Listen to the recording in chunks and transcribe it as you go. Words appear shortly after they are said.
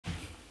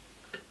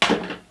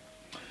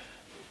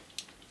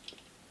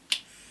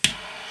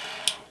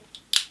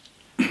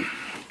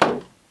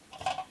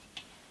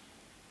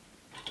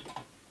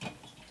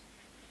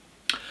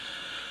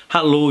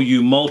Hello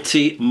you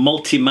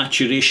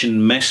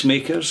multi-maturation mess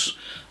makers.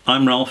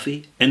 I'm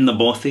Ralfy in the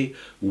bothy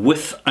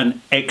with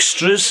an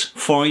extras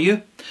for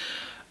you.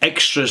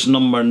 Extras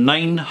number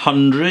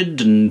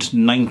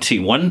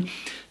 991.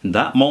 And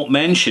that malt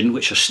mention,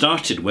 which I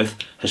started with,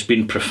 has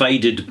been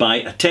provided by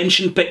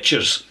Attention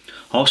Pictures,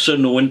 also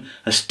known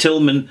as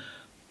Tillman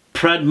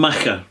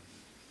Pradmacher.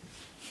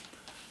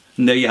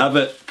 And there you have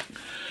it.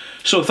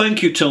 So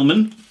thank you,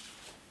 Tillman.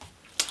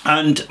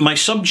 And my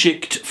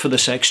subject for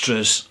this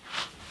extras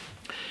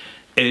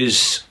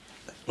is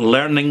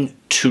learning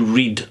to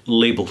read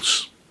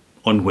labels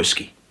on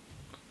whisky.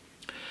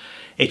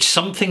 It's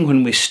something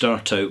when we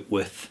start out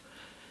with,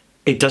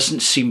 it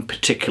doesn't seem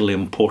particularly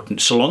important,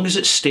 so long as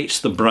it states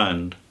the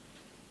brand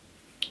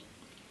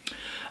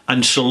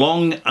and so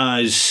long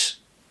as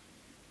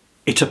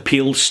it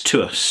appeals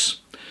to us,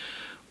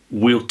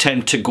 we'll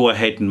tend to go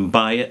ahead and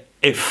buy it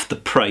if the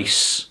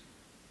price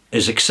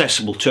is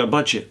accessible to our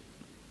budget.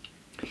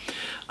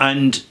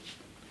 And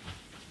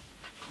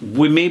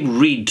we may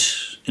read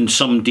in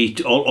some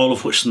detail all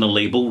of what's in the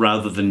label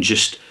rather than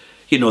just,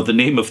 you know, the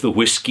name of the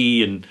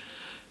whisky and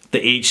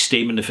the age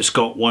statement if it's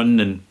got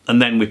one,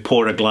 and then we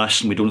pour a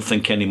glass and we don't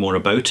think any more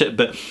about it.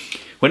 But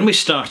when we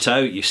start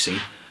out, you see,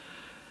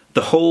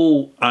 the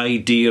whole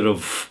idea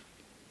of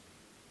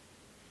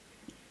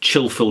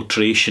chill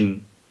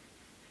filtration,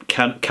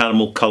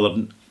 caramel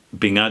colour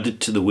being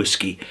added to the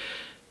whiskey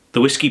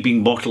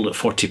being bottled at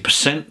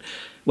 40%,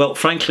 well,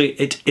 frankly,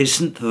 it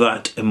isn't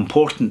that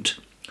important.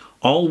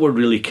 All we're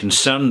really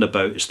concerned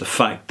about is the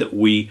fact that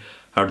we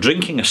are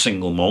drinking a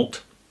single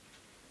malt.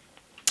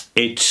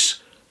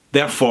 It's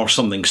therefore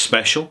something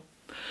special.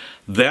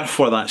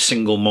 Therefore that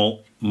single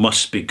malt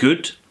must be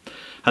good.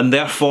 And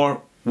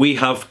therefore we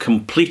have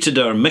completed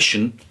our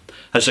mission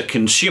as a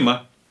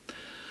consumer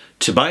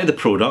to buy the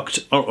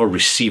product or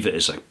receive it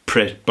as a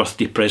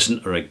birthday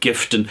present or a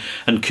gift and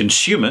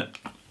consume it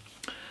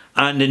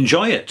and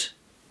enjoy it.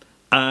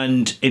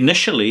 And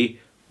initially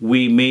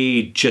we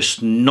may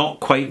just not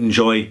quite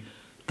enjoy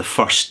the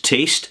first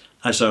taste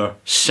as our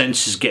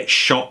senses get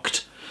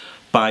shocked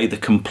by the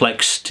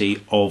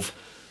complexity of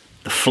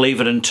the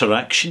flavour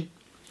interaction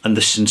and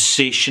the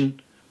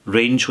sensation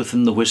range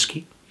within the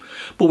whisky.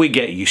 But we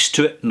get used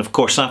to it, and of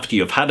course after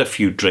you've had a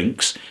few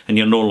drinks and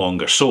you're no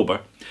longer sober,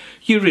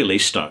 you really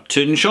start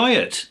to enjoy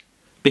it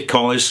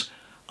because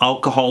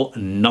alcohol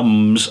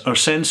numbs our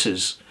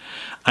senses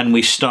and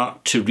we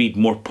start to read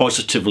more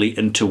positively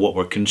into what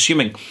we're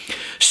consuming.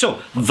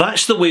 So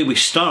that's the way we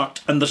start,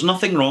 and there's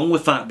nothing wrong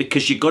with that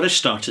because you've got to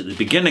start at the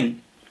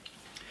beginning.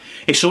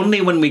 It's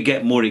only when we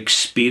get more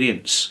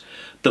experience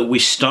that we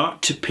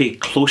start to pay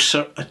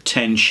closer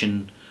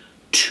attention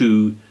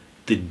to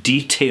the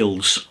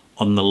details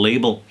on the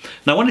label.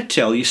 Now I want to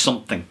tell you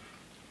something.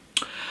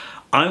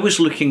 I was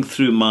looking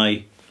through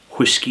my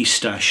whisky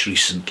stash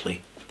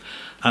recently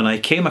and I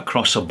came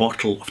across a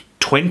bottle of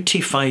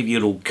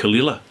 25-year-old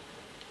Kalila.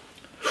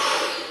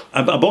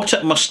 I bought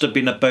it, must have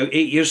been about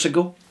 8 years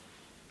ago.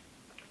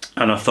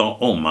 And I thought,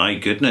 oh my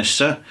goodness,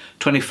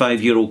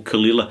 25-year-old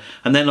Kalila.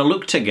 And then I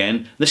looked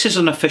again. This is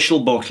an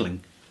official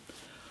bottling.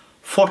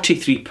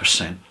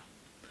 43%.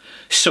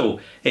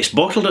 So it's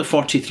bottled at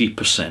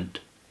 43%.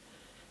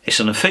 It's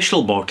an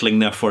official bottling,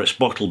 therefore it's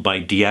bottled by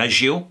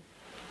Diageo,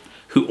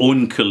 who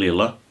own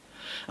Kalila.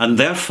 And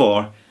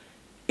therefore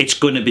it's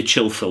going to be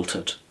chill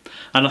filtered.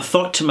 And I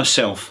thought to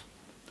myself,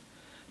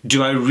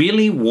 do I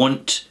really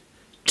want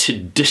to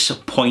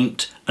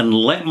disappoint and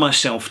let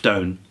myself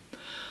down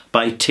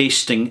by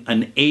tasting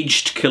an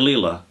aged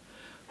Kalila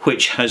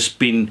which has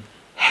been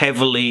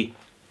heavily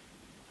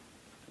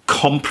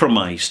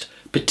compromised,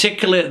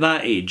 particularly at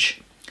that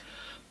age,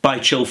 by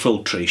chill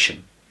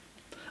filtration,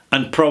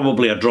 and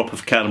probably a drop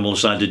of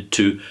caramels added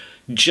to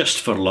just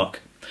for luck.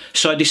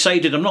 So I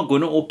decided I'm not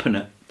going to open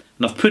it,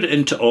 and I've put it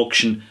into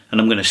auction and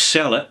I'm going to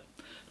sell it,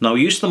 and I'll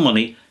use the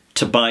money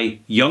to buy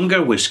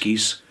younger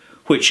whiskies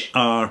which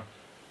are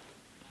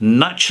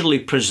naturally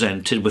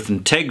presented with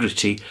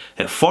integrity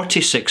at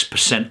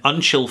 46%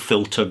 unchill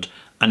filtered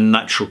and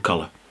natural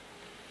colour.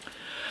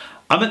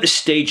 I'm at the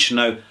stage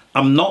now,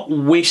 I'm not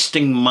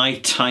wasting my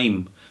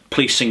time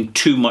placing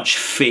too much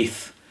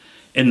faith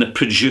in the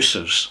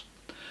producers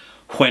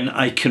when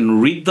I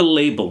can read the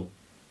label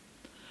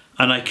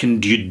and I can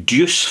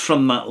deduce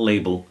from that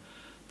label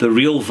the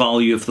real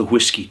value of the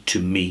whisky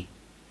to me.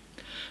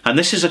 And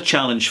this is a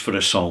challenge for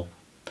us all.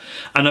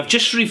 And I've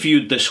just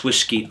reviewed this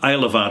whisky,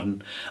 Isle of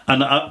Arden,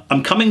 and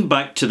I'm coming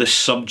back to this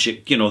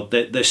subject, you know,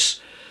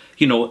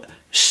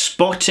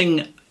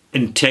 spotting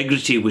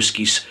integrity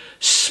whiskies,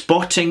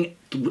 spotting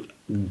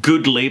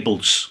good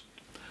labels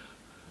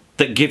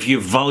that give you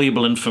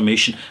valuable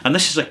information. And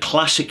this is a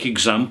classic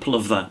example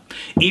of that.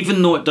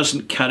 Even though it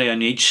doesn't carry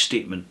an age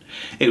statement,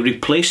 it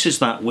replaces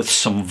that with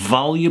some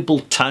valuable,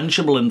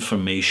 tangible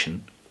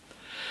information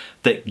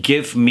that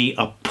give me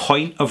a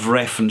point of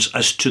reference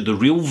as to the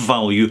real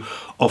value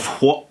of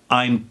what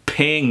I'm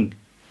paying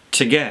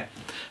to get.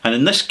 And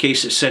in this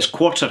case it says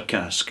quarter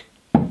cask.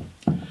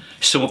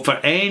 So for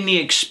any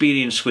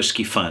experienced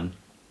whisky fan,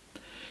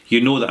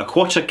 you know that a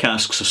quarter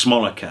cask's a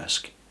smaller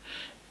cask.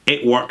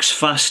 it works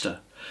faster.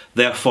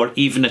 Therefore,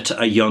 even at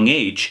a young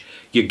age,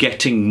 you're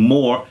getting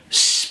more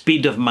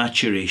speed of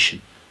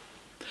maturation.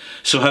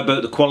 So how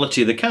about the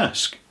quality of the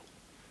cask?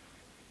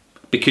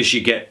 Because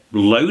you get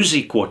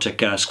lousy quarter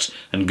casks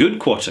and good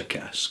quarter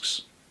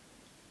casks,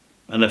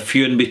 and a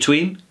few in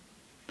between.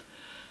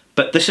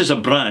 But this is a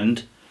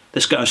brand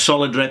that's got a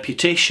solid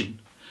reputation,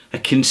 a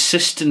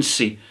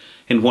consistency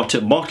in what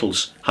it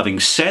bottles.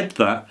 Having said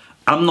that,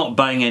 I'm not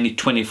buying any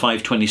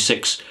 25,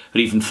 26 or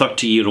even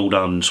 30-year-old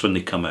Arons when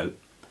they come out.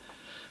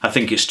 I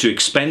think it's too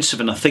expensive,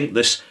 and I think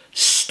this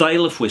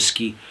style of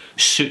whisky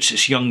suits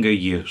its younger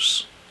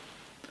years,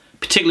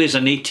 particularly as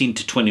an 18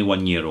 to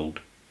 21-year-old.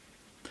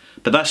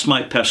 But that's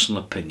my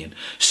personal opinion.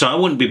 So I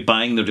wouldn't be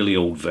buying the really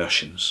old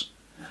versions.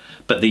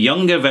 But the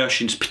younger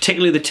versions,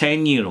 particularly the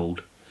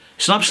 10-year-old,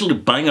 it's an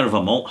absolute banger of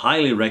a malt,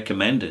 highly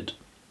recommended.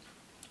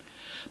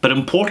 But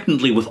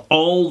importantly, with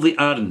all the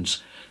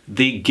Arons,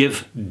 they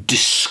give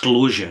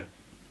disclosure.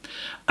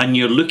 And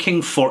you're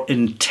looking for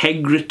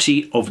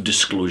integrity of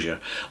disclosure.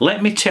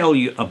 Let me tell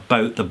you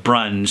about the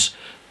brands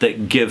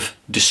that give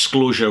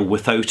disclosure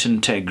without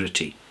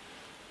integrity.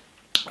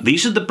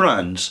 These are the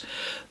brands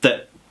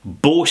that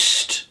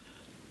boast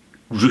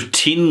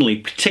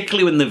routinely,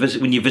 particularly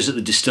when you visit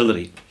the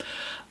distillery,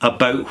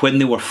 about when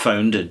they were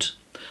founded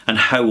and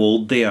how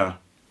old they are.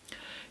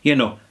 You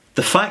know,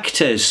 the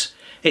fact is,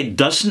 it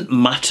doesn't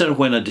matter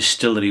when a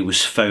distillery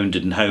was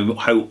founded and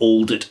how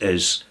old it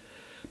is,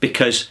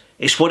 because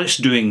it's what it's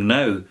doing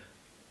now.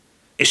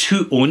 It's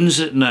who owns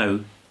it now.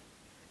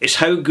 It's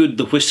how good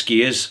the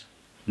whisky is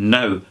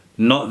now,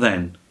 not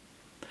then.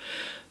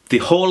 The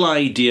whole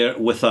idea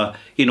with a,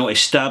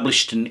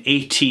 established in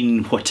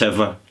 18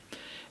 whatever,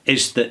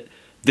 is that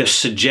they're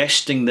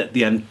suggesting that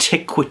the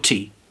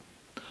antiquity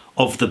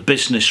of the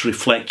business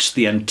reflects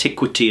the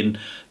antiquity and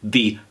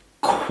the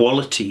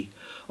quality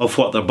of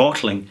what they're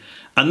bottling.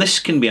 And this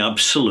can be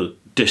absolute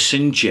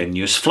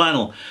disingenuous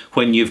flannel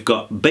when you've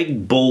got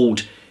big,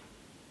 bold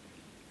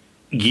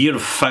year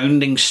of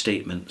founding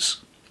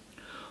statements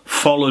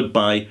followed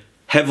by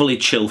heavily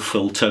chill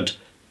filtered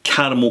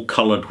caramel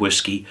coloured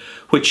whisky,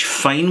 which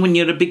fine when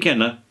you're a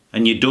beginner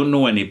and you don't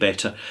know any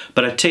better.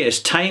 But I tell you, as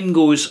time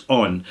goes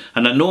on,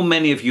 and I know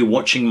many of you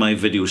watching my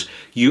videos,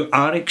 you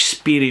are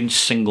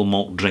experienced single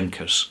malt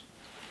drinkers.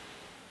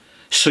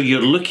 So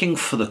you're looking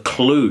for the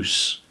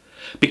clues,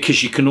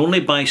 because you can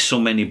only buy so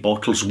many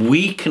bottles.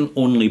 We can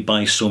only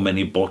buy so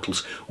many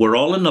bottles. We're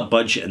all in a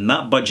budget, and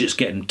that budget's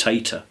getting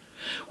tighter.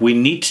 We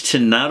need to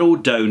narrow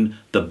down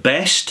the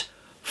best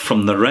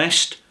from the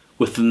rest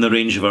within the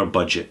range of our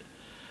budget.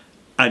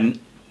 And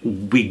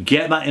we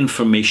get that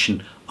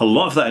information, a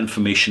lot of that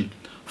information,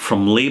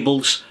 from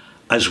labels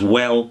as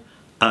well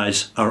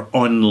as our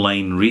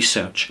online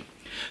research.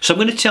 So I'm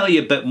going to tell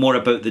you a bit more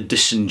about the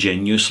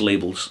disingenuous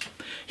labels.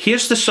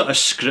 Here's the sort of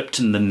script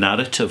and the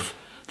narrative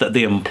that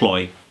they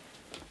employ.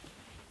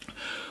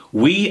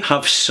 We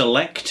have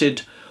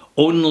selected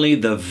only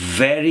the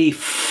very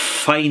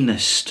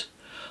finest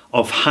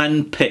of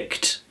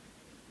hand-picked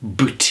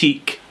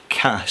boutique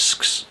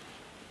casks,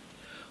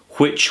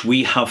 which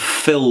we have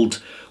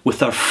filled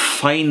with our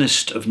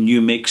finest of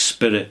new make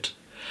spirit,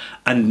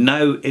 and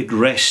now it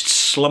rests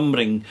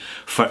slumbering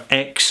for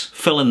X,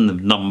 fill in the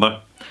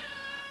number,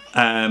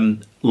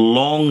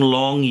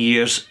 long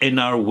years in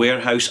our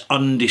warehouse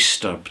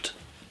undisturbed.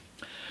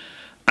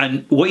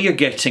 And what you're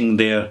getting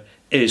there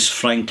is,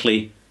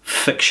 frankly,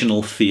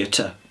 fictional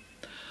theatre.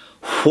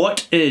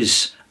 What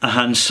is a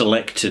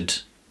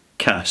hand-selected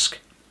cask?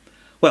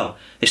 Well,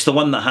 it's the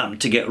one that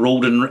happened to get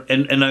rolled in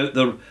and out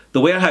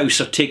the warehouse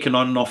or taken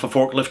on and off a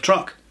forklift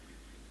truck.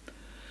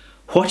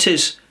 What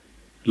is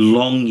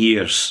long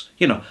years?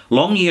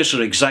 Long years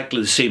are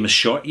exactly the same as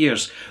short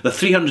years. They're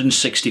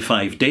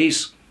 365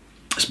 days.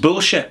 It's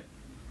bullshit.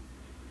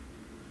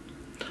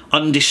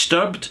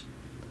 Undisturbed?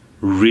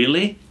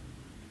 Really?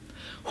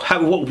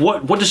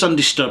 What does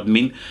undisturbed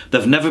mean?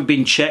 They've never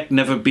been checked,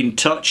 never been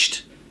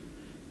touched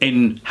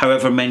in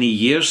however many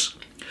years?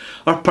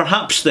 Or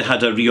perhaps they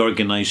had a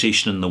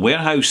reorganisation in the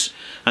warehouse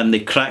and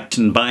they cracked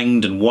and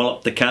banged and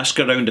walloped the cask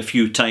around a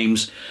few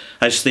times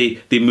as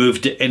they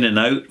moved it in and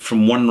out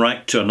from one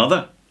rack to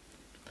another.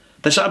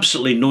 There's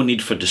absolutely no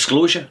need for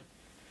disclosure.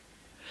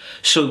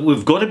 So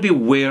we've got to be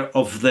aware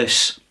of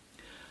this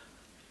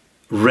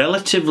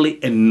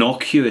relatively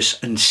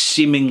innocuous and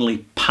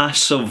seemingly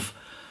passive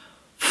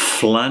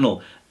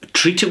flannel.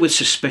 Treat it with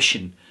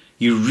suspicion.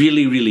 You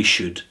really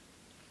should.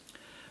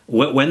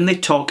 When they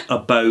talk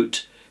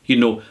about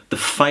the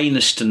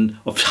finest and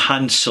of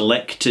hand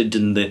selected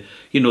and the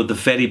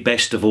very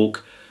best of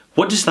oak,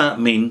 what does that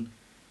mean?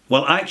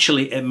 Well,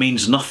 actually it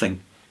means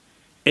nothing.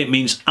 It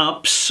means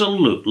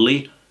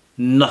absolutely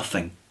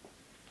nothing.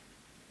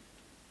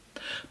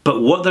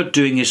 But what they're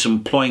doing is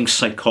employing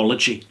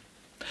psychology.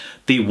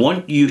 They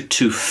want you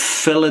to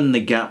fill in the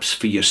gaps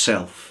for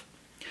yourself.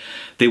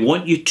 They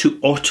want you to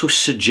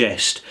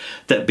auto-suggest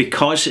that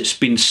because it's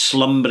been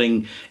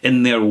slumbering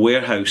in their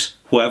warehouse,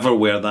 whoever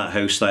where that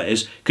house that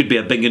is, could be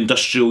a big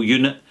industrial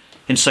unit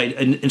inside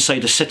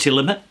a city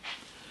limit.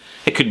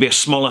 It could be a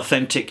small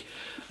authentic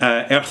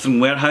earthen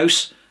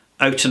warehouse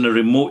out in a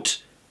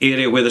remote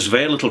area where there's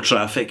very little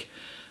traffic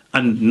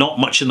and not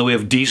much in the way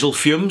of diesel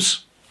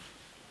fumes.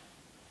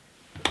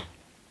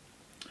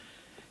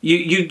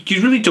 You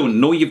really don't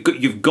know.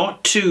 You've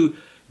got to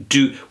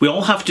do. We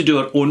all have to do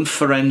our own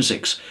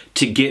forensics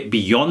to get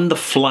beyond the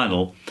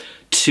flannel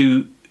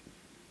to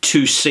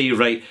say,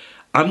 right,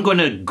 I'm going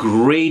to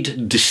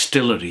grade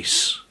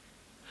distilleries.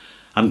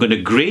 I'm going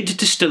to grade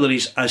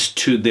distilleries as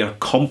to their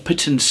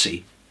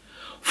competency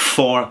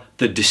for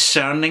the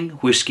discerning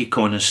whisky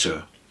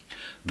connoisseur.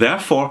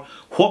 Therefore,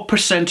 what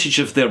percentage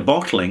of their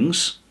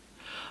bottlings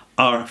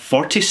are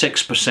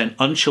 46%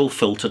 unchill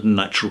filtered and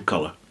natural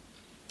colour?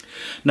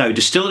 Now,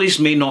 distilleries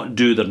may not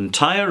do their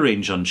entire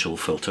range unchill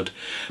filtered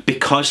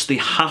because they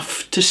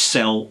have to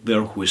sell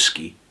their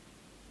whisky.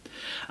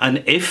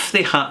 And if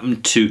they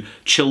happen to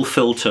chill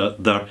filter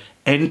their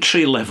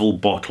entry-level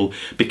bottle,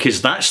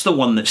 because that's the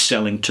one that's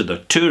selling to the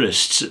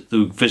tourists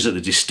who visit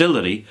the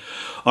distillery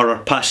or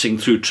are passing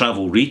through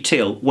travel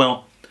retail,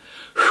 well,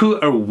 who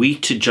are we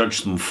to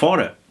judge them for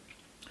it?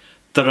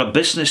 They're a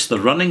business, they're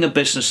running a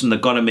business, and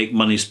they've got to make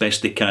money as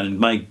best they can. And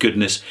my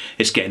goodness,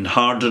 it's getting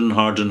harder and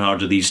harder and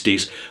harder these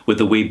days with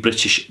the way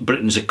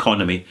Britain's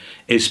economy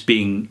is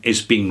being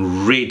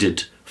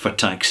raided for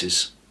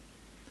taxes.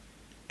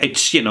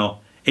 It's, you know,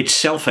 it's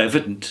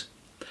self-evident.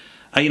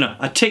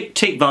 I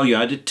take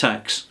value-added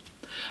tax.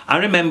 I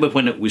remember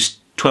when it was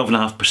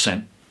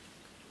 12.5%,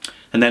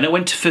 and then it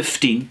went to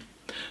 15%,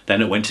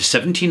 then it went to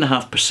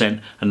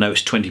 17.5%, and now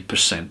it's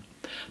 20%.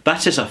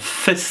 That is a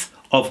fifth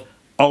of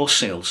all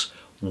sales.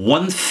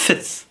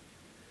 1/5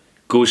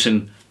 goes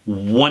in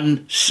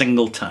one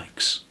single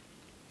tax.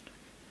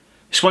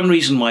 It's one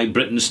reason why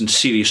Britain's in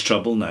serious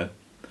trouble now,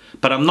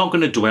 but I'm not going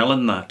to dwell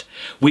on that.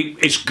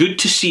 It's good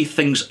to see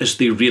things as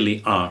they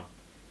really are.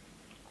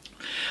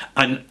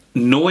 And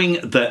knowing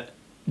that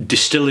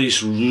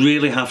distilleries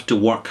really have to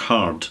work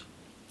hard,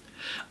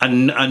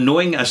 and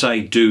knowing as I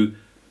do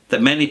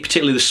that many,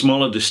 particularly the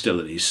smaller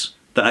distilleries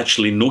that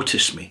actually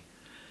notice me,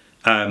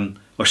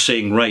 are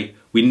saying, right,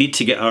 we need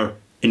to get our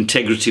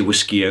integrity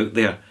whisky out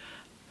there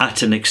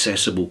at an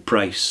accessible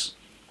price.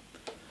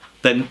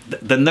 Then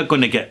they're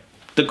going to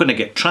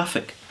get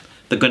traffic.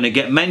 They're going to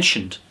get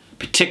mentioned,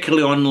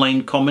 particularly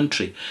online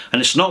commentary.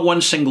 And it's not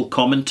one single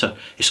commenter,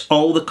 it's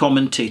all the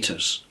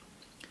commentators.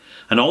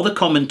 And all the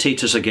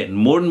commentators are getting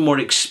more and more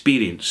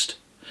experienced.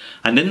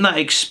 And in that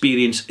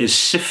experience is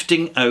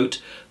sifting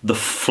out the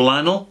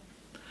flannel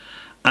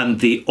and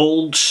the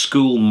old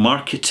school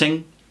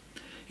marketing,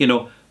 you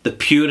know, the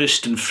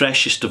purest and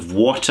freshest of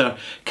water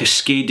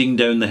cascading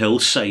down the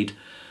hillside.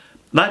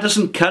 That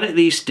doesn't cut it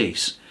these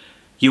days.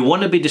 You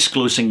want to be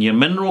disclosing your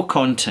mineral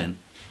content.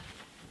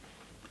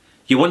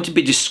 You want to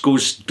be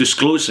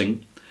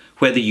disclosing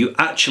whether you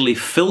actually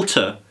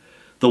filter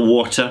the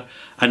water,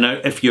 and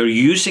if you're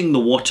using the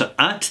water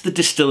at the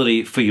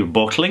distillery for your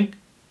bottling,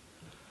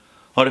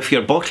 or if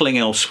you're bottling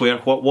elsewhere,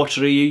 what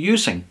water are you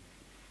using?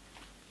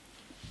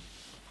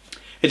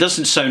 It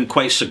doesn't sound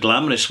quite so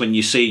glamorous when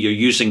you say you're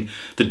using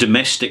the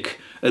domestic,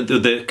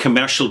 the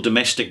commercial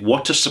domestic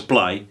water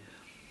supply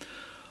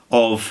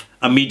of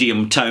a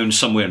medium town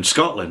somewhere in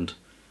Scotland.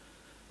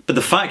 But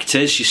the fact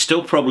is, you're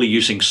still probably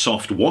using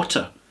soft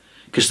water,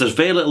 because there's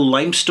very little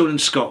limestone in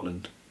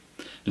Scotland.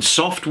 And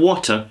soft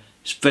water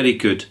is very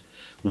good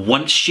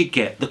once you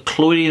get the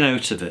chlorine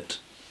out of it.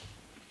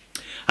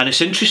 And it's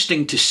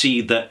interesting to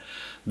see that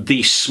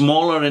the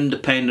smaller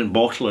independent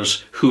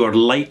bottlers who are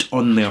light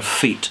on their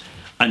feet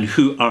and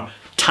who are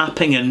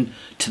tapping in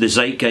to the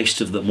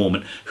zeitgeist of the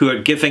moment, who are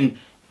giving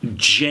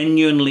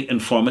genuinely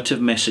informative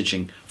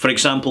messaging. For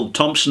example,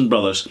 Thompson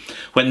Brothers,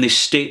 when they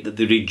state that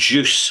they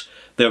reduce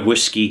their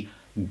whisky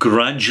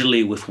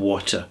gradually with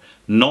water,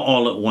 not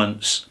all at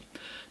once.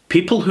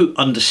 People who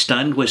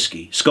understand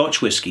whisky, Scotch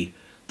whisky,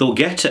 they'll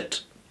get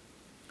it.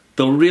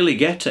 They'll really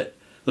get it.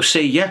 They'll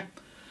say, yeah,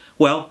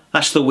 well,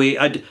 that's the way.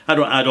 I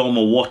don't add all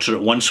my water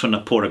at once when I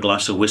pour a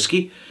glass of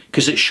whisky,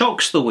 because it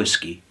shocks the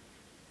whisky.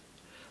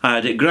 I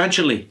add it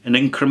gradually and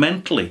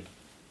incrementally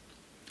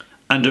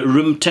and at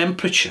room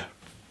temperature.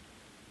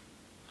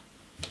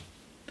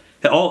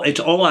 It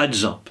all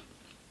adds up.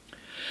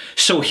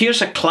 So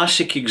here's a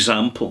classic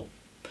example,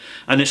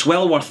 and it's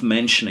well worth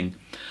mentioning,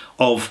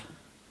 of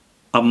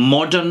a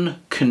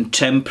modern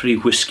contemporary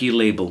whisky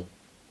label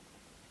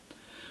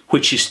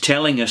which is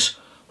telling us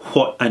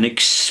what an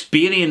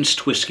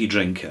experienced whisky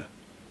drinker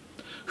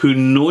who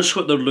knows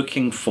what they're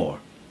looking for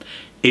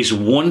is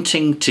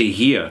wanting to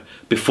hear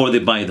before they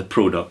buy the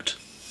product.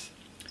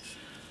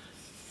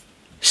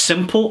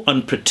 Simple,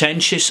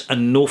 unpretentious,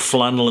 and no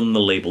flannel in the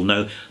label.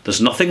 Now,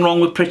 there's nothing wrong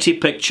with pretty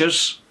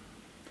pictures.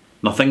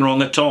 Nothing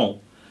wrong at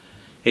all.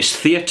 It's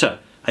theatre.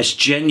 It's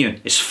genuine.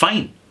 It's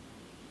fine.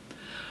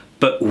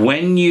 But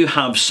when you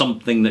have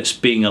something that's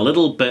being a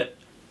little bit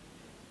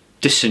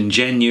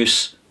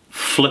disingenuous,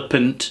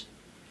 flippant,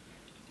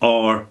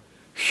 or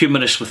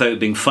humorous without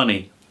being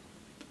funny,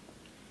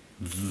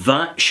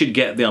 that should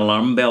get the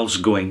alarm bells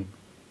going.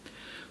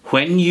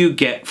 When you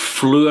get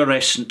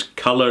fluorescent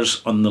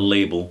colours on the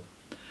label,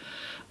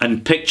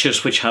 and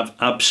pictures which have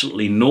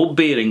absolutely no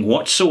bearing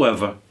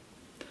whatsoever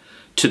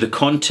to the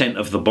content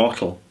of the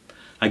bottle,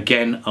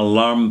 again,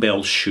 alarm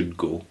bells should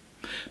go.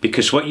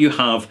 Because what you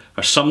have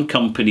are some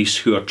companies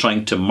who are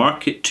trying to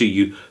market to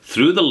you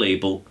through the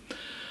label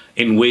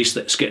in ways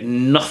that's got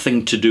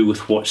nothing to do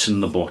with what's in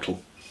the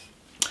bottle.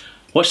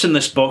 What's in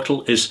this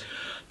bottle is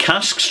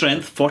cask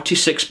strength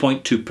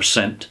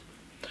 46.2%,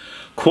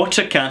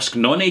 quarter cask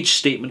non-age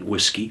statement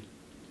whisky.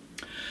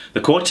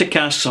 The quarter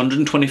cask's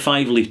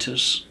 125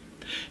 litres.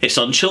 It's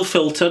unchill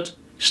filtered,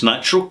 it's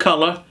natural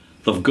colour,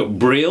 they've got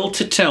braille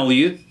to tell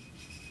you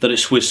that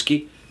it's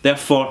whisky,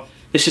 therefore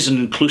this is an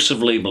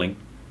inclusive labelling.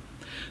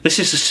 This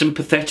is a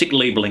sympathetic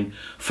labelling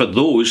for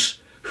those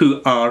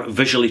who are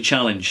visually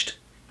challenged.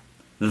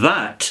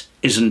 That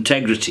is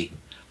integrity.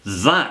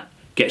 That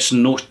gets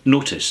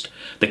noticed.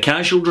 The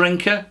casual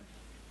drinker,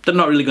 they're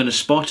not really going to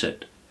spot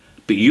it.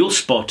 But you'll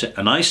spot it,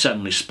 and I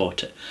certainly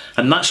spot it.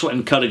 And that's what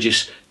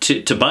encourages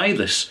to buy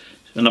this.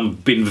 And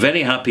I've been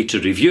very happy to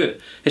review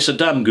it. It's a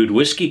damn good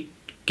whisky,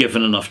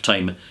 given enough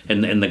time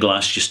in the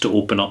glass just to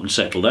open up and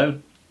settle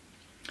down.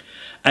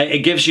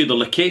 It gives you the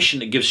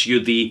location, it gives you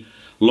the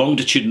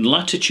longitude and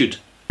latitude.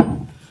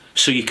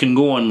 So you can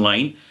go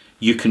online,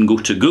 you can go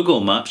to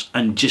Google Maps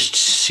and just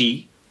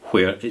see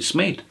where it's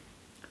made.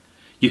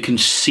 You can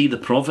see the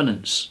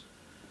provenance,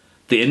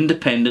 the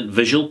independent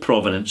visual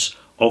provenance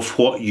of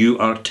what you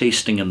are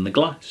tasting in the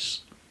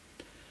glass.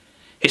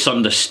 It's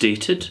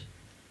understated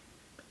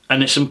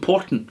and it's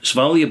important, it's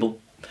valuable.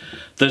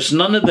 There's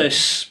none of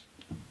this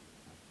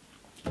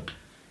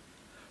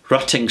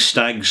rutting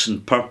stags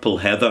and purple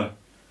heather,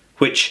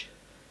 which,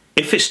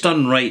 if it's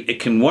done right, it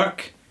can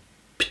work,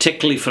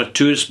 particularly for a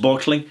tourist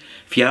bottling.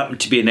 If you happen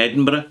to be in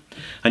Edinburgh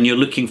and you're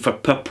looking for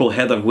purple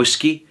heather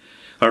whisky,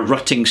 or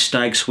rutting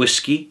stags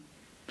whisky,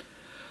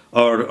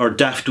 or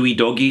daft wee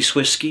doggies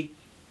whisky,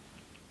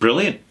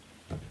 brilliant.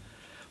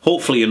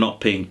 Hopefully you're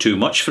not paying too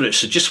much for it,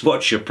 so just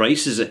watch your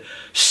prices at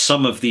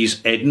some of these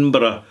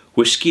Edinburgh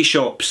whisky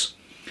shops,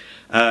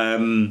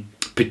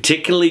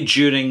 particularly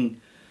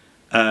during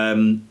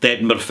the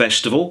Edinburgh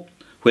Festival,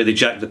 where they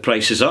jack the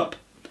prices up.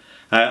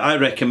 I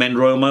recommend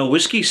Royal Mile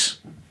Whiskies.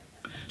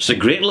 It's a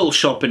great little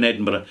shop in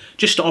Edinburgh,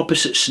 just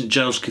opposite St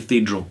Giles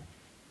Cathedral.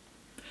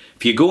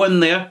 If you go in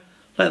there,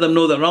 let them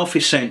know that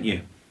Ralfy sent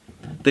you.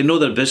 They know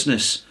their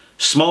business.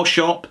 Small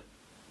shop,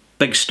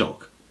 big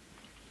stock.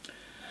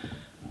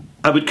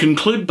 I would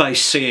conclude by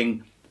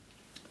saying,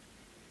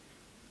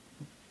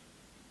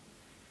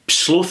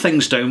 slow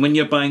things down when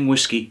you're buying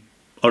whisky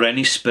or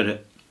any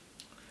spirit.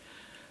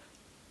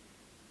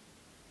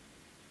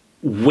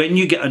 When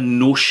you get a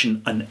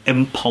notion, an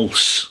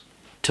impulse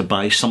to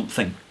buy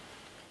something,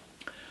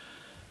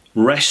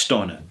 rest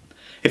on it.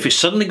 If it's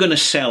suddenly going to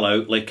sell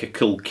out like a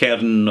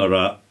Kilkerran or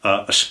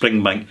a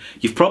Springbank,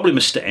 you've probably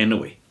missed it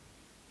anyway.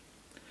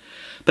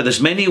 But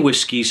there's many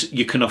whiskies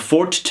you can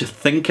afford to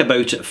think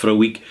about it for a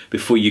week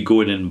before you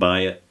go in and buy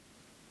it.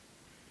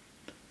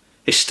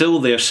 It's still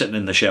there sitting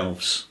in the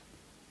shelves.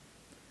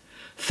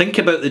 Think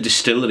about the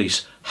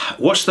distilleries.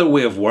 What's their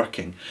way of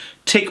working?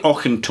 Take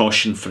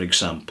Auchentoshan, for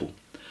example.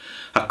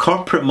 A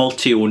corporate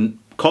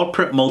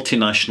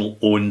multinational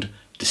owned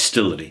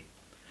distillery.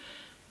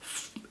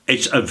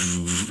 It's a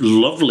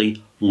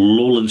lovely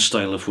lowland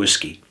style of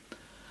whisky.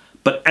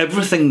 But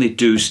everything they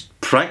do,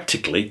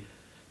 practically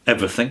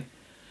everything,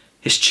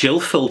 is chill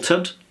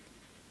filtered,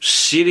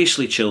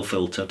 seriously chill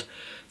filtered.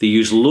 They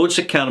use loads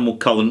of caramel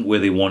colourant where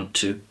they want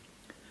to.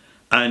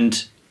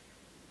 And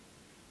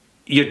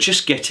you're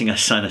just getting a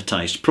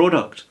sanitised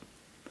product.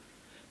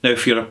 Now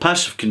if you're a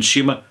passive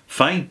consumer,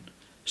 fine,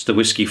 it's the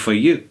whisky for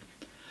you.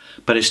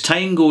 But as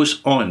time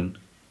goes on,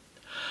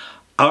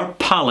 our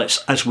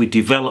palates, as we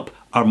develop,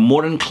 are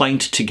more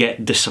inclined to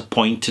get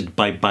disappointed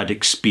by bad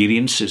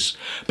experiences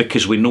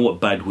because we know what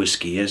bad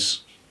whisky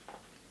is.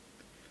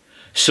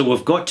 So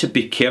we've got to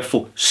be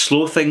careful,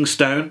 slow things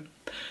down,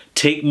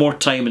 take more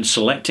time in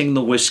selecting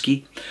the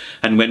whisky,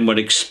 and when we're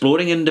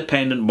exploring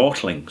independent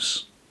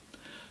bottlings,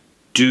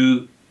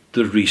 do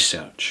the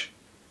research.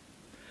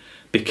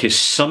 Because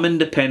some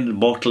independent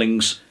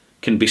bottlings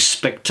can be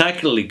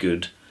spectacularly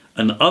good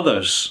and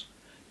others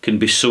can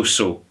be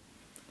so-so.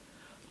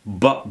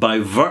 But by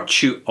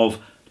virtue of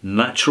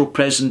natural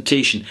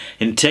presentation,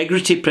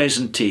 integrity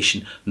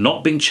presentation,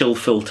 not being chill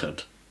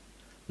filtered,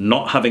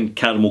 not having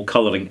caramel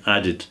colouring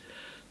added,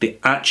 they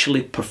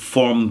actually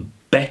perform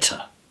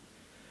better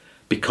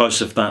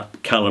because of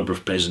that calibre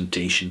of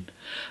presentation.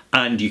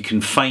 And you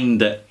can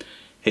find that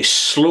it's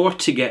slower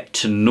to get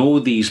to know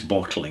these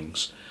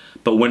bottlings,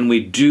 but when we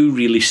do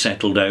really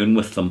settle down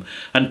with them,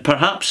 and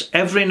perhaps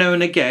every now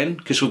and again,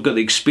 because we've got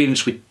the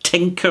experience, we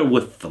tinker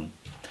with them.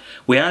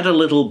 We add a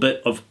little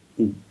bit of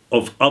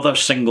other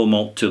single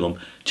malt to them,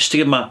 just to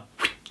give them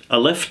a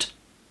lift.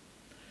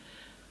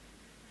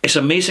 It's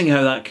amazing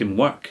how that can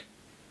work.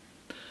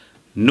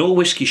 No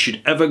whisky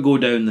should ever go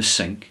down the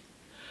sink,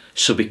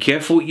 so be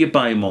careful what you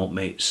buy, malt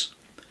mates.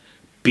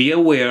 Be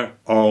aware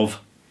of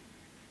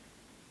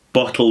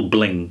bottle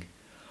bling,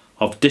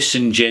 of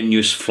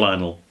disingenuous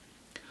flannel,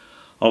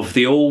 of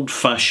the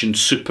old-fashioned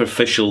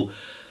superficial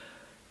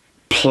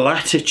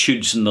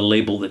platitudes in the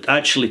label that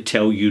actually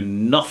tell you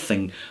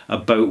nothing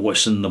about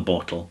what's in the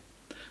bottle.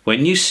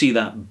 When you see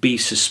that, be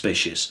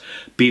suspicious.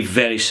 Be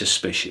very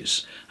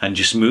suspicious. And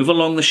just move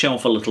along the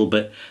shelf a little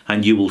bit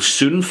and you will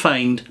soon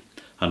find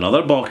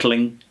another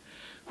bottling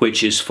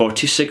which is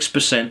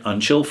 46%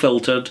 unchill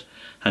filtered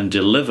and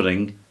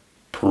delivering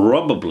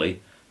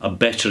probably a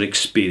better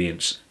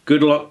experience.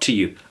 Good luck to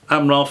you.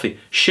 I'm Ralfy,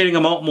 sharing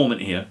a malt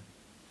moment here.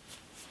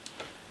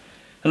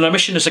 And our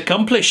mission is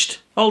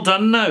accomplished. All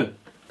done now.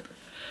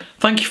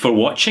 Thank you for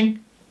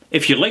watching.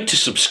 If you'd like to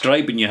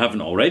subscribe and you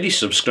haven't already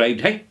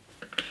subscribed, hey,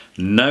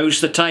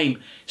 now's the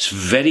time. It's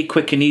very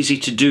quick and easy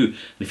to do. And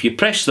if you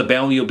press the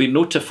bell, you'll be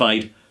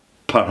notified,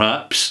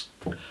 perhaps,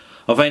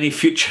 of any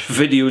future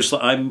videos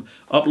that I'm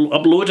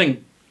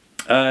uploading.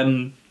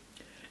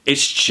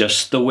 It's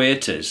just the way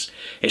it is.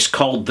 It's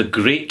called the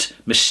great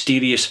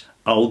mysterious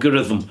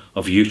algorithm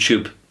of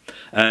YouTube.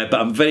 But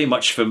I'm very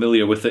much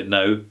familiar with it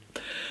now.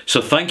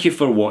 So thank you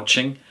for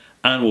watching,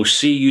 and we'll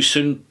see you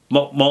soon,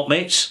 malt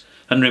mates.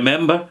 And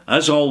remember,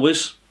 as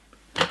always,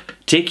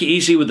 take it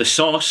easy with the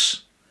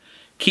sauce,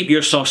 keep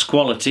your sauce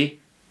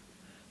quality,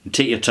 and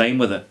take your time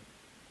with it.